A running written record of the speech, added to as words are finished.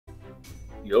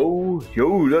Yo,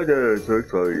 Leute, zurück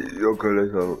zu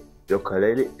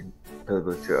Yooka-Laylee. Das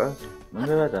wird zuerst. Und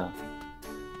weiter.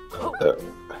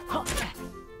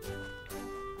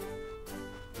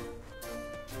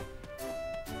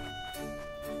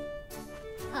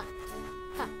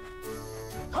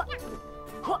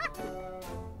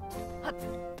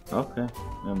 Okay,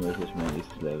 dann möchte ich mal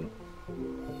dieses Level.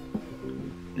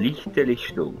 Lichte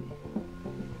Lichtung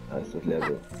heißt das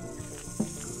Level.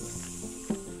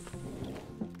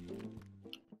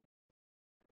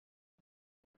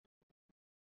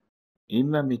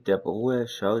 Immer mit der Brue,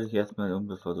 schau dich erstmal um,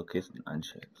 bevor du Kisten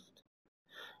einschätzt.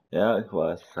 Ja, ich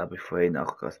weiß, das habe ich vorhin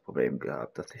auch das Problem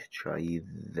gehabt, das ist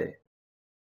scheiße.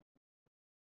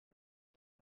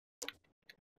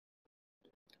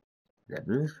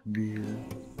 Level 4.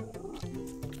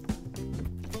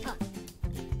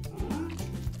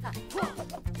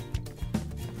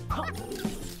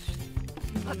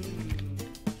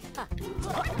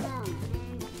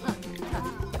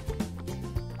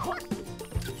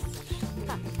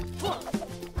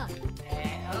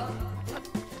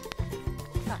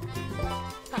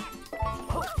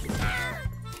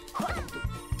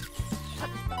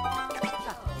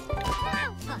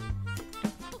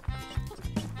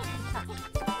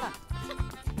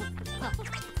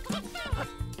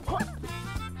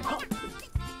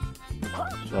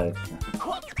 Scheiße.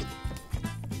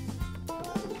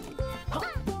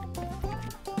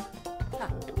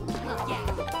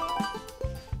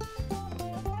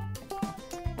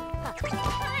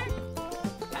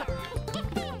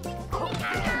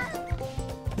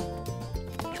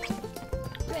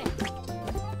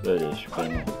 Würde ich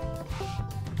springen.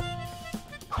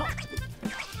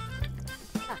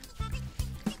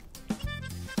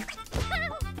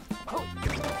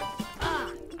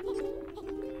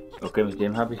 Okay, mit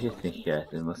dem habe ich jetzt nicht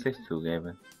gerechnet, muss ich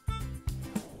zugeben.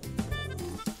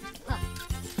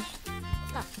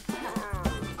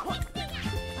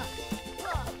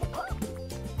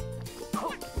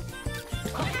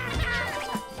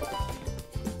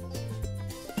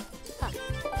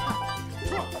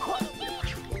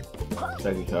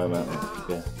 Sag ich aber,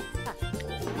 okay.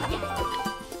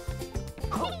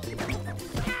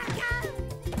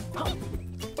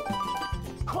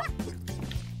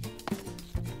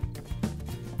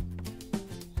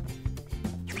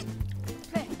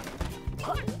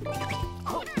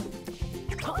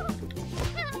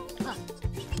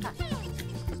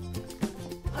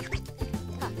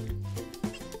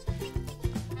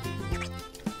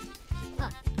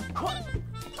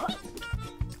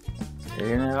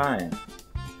 Rein.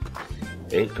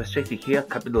 Ich verstecke dich hier,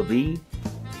 Kapitel B.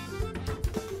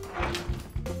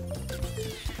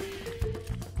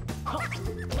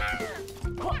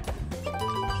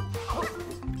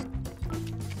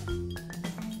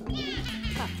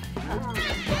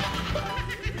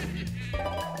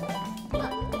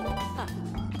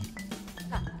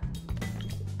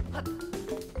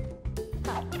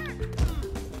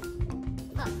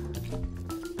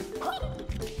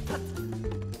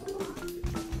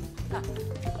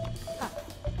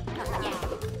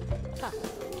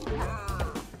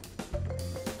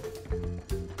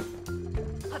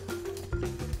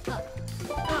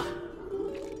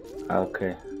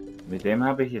 Okay, mit dem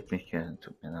habe ich jetzt nicht gerechnet,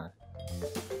 tut mir leid.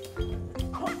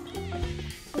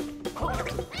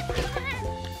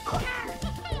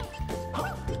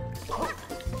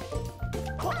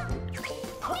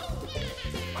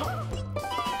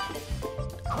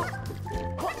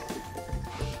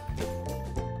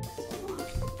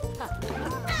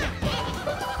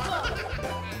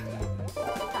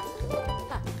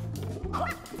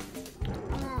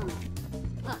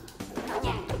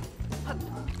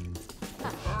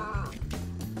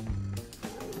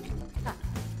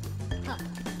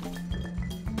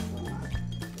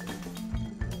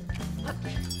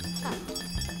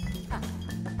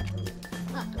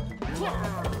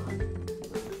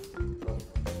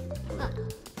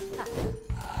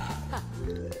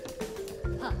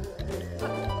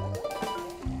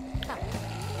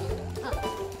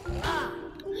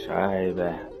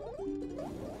 Scheibe.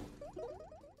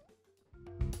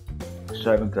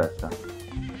 Scheibenkleister.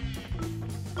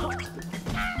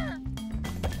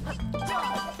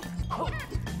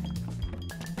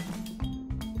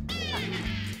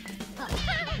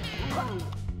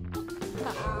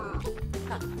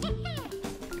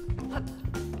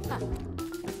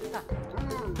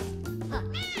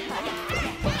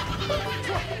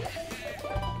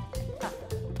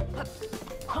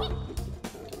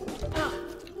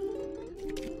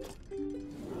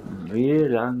 Wie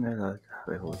lange, Leute,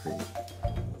 habe ich Hose?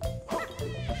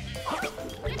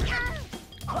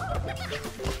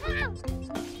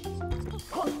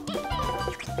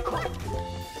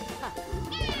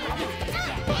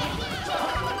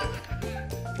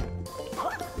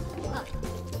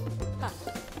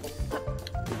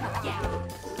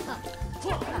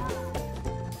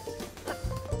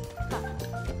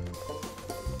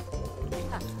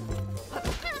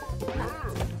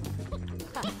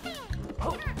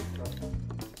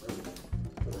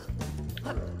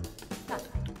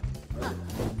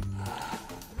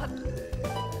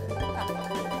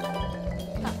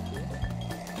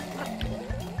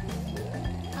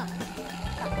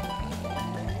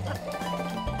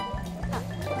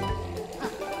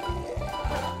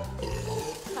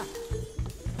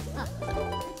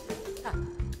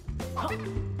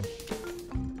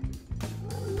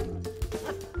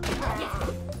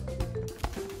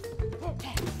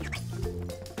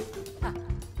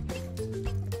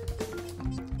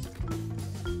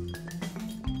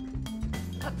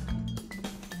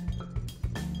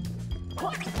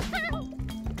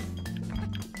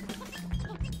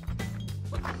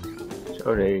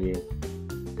 Yooka-Laylee.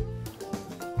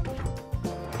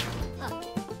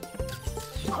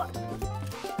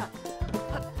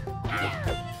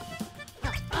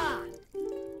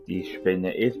 Die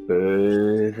Spinne ist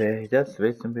böse, das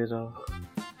wissen wir doch.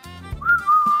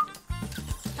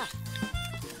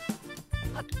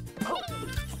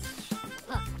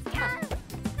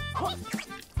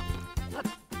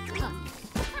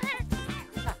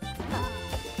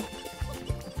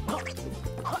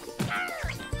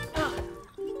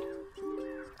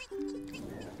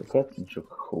 Du kannst einen Schluck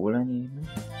Cola nehmen.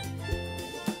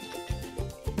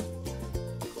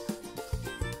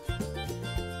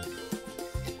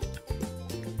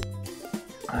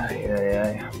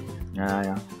 Eieiei.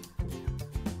 Ja.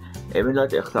 Eben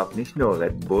Leute, ich sag nicht nur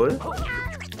Red Bull.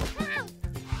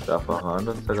 Ich darf auch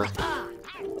anders sogar.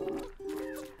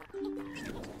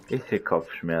 Ich sehe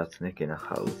Kopfschmerzen, ich gehe nach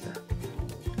Hause.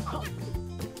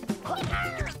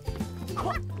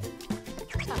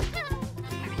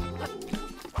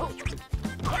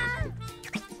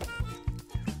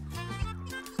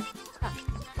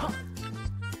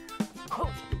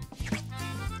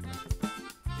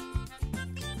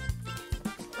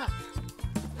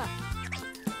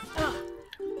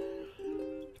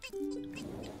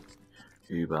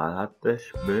 Überall hat es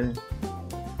Spinnen.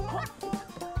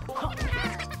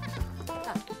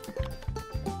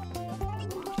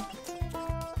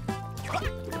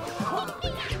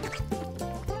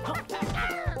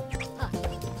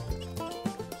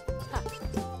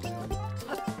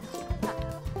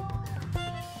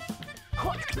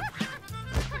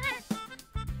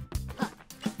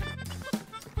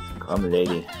 Komm,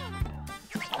 Lady.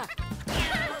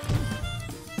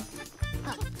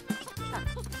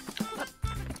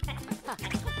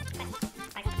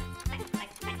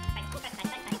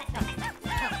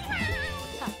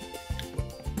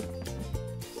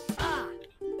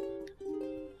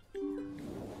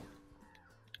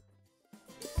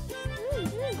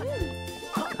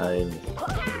 Nein.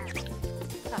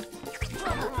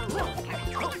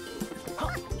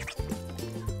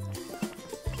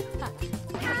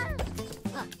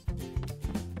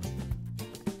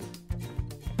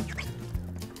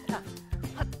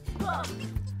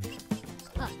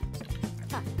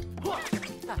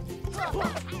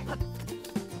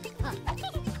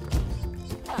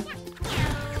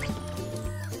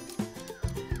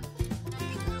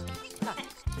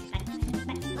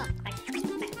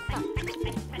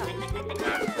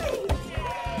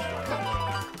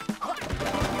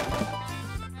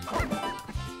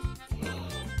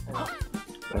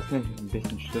 Das ist ein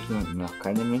bisschen Schlüssel und noch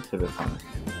keine Münze bekommen.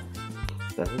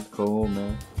 Das ist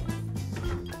komisch.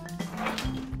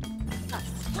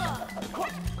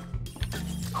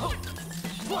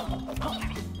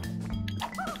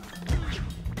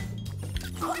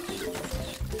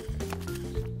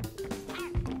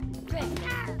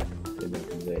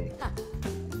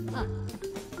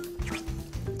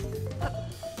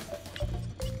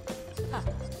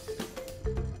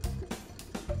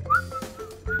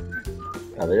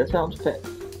 Aber das war uns fest.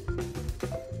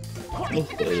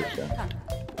 Nicht ehrlich sein.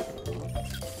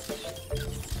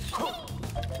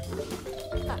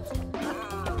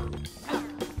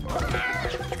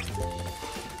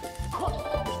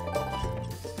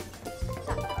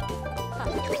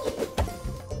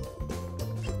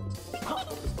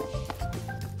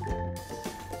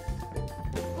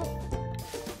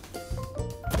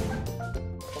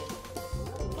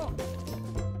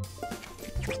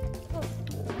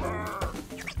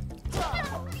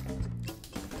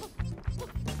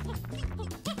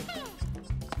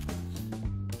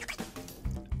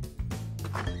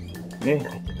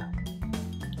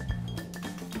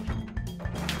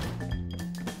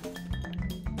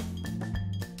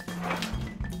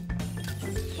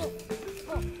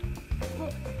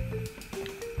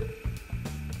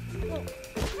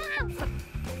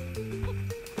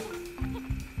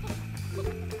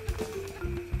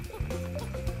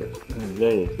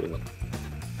 Nee,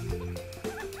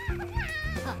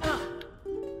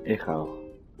 ich auch.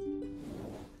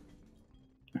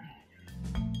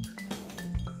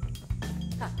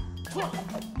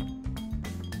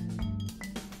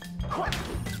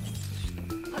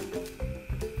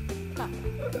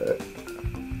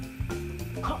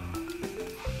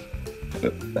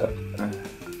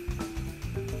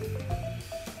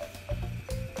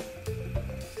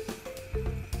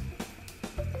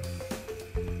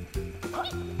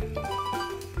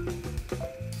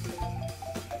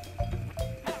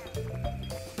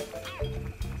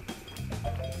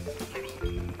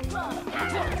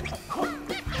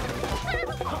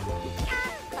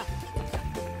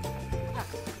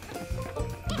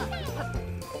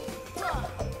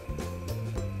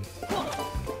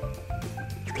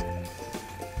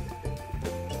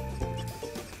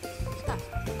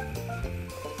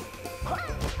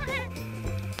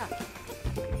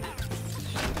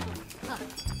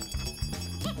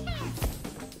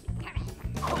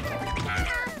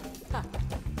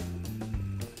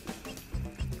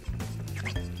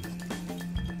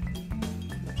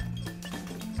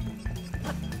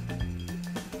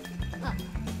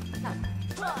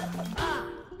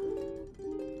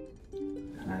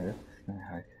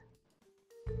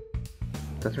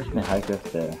 Das ist eine heikle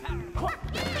Stelle.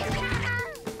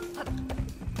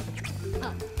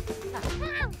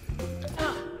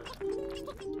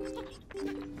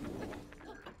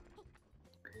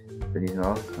 Bin ich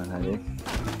noch? Dann halt nicht.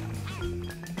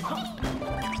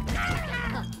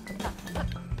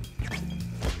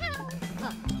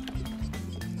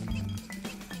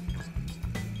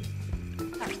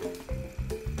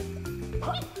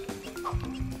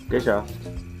 Geschafft.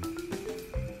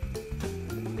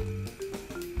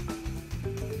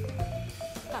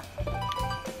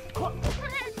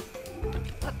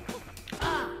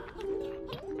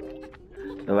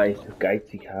 Nur weil ich so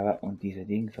geizig habe und diese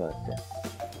Ding sollte.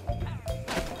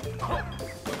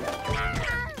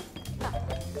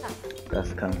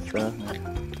 Das kannst du.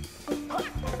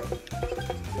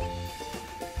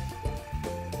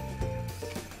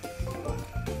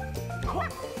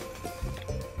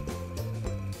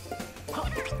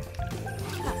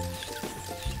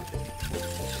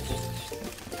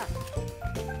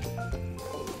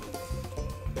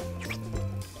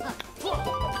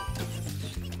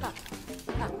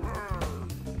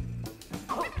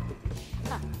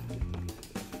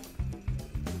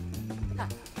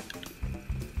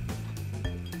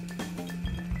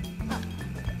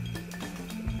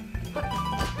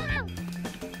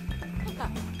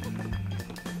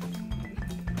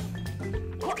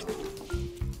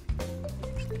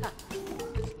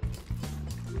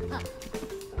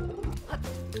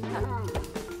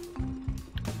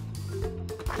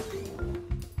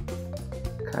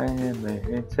 Keine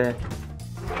Mütze.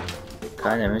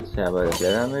 Keine Mütze, aber das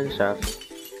haben wir geschafft.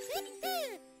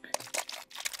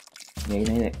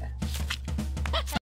 Nee.